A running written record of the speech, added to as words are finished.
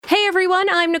everyone,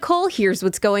 I'm Nicole. Here's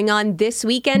what's going on this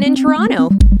weekend in Toronto.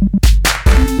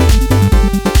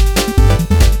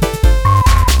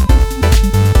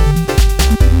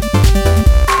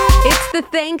 The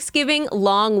Thanksgiving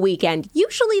long weekend.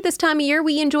 Usually this time of year,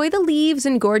 we enjoy the leaves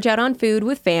and gorge out on food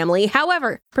with family.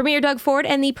 However, Premier Doug Ford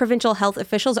and the provincial health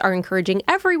officials are encouraging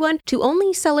everyone to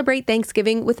only celebrate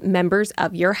Thanksgiving with members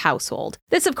of your household.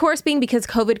 This, of course, being because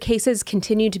COVID cases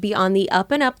continue to be on the up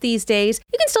and up these days.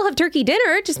 You can still have turkey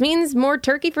dinner. It just means more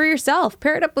turkey for yourself.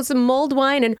 Pair it up with some mulled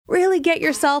wine and really get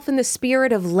yourself in the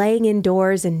spirit of laying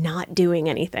indoors and not doing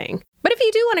anything. But if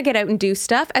you do want to get out and do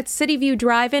stuff, at City View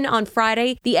Drive-In on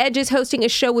Friday, The Edge is hosting a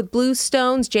show with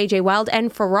Bluestones, JJ Wild,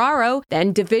 and Ferraro.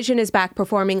 Then Division is back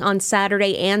performing on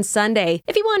Saturday and Sunday.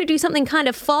 If you want to do something kind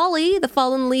of fall-y, the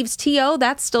Fallen Leaves TO,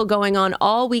 that's still going on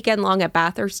all weekend long at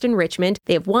Bathurst and Richmond.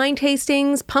 They have wine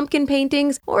tastings, pumpkin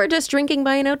paintings, or just drinking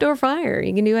by an outdoor fire.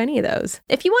 You can do any of those.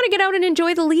 If you want to get out and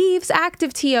enjoy the leaves,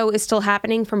 Active TO is still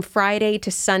happening from Friday to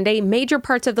Sunday. Major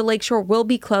parts of the lakeshore will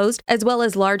be closed, as well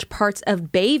as large parts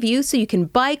of Bayview. So you can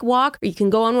bike, walk, or you can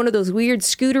go on one of those weird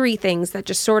scootery things that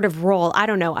just sort of roll. I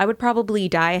don't know. I would probably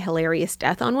die a hilarious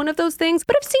death on one of those things,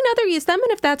 but I've seen others use them,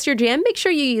 and if that's your jam, make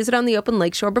sure you use it on the open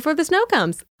lakeshore before the snow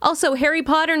comes. Also, Harry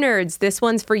Potter nerds, this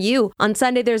one's for you. On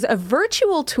Sunday, there's a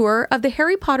virtual tour of the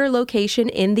Harry Potter location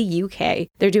in the UK.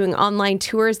 They're doing online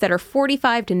tours that are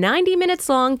 45 to 90 minutes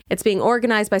long. It's being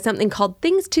organized by something called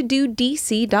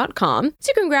thingstododc.com. So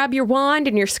you can grab your wand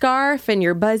and your scarf and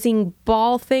your buzzing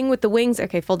ball thing with the wings.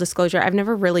 Okay, full disclosure, I've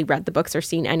never really read the books or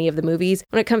seen any of the movies.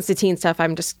 When it comes to teen stuff,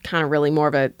 I'm just kind of really more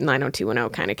of a 90210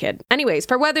 kind of kid. Anyways,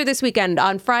 for weather this weekend,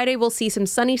 on Friday, we'll see some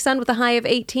sunny sun with a high of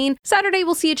 18. Saturday,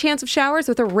 we'll see a chance of showers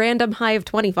with a random high of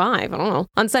 25. I don't know.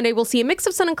 On Sunday, we'll see a mix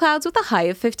of sun and clouds with a high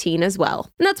of 15 as well.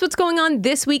 And that's what's going on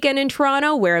this weekend in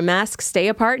Toronto. Wear a mask, stay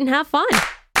apart, and have fun.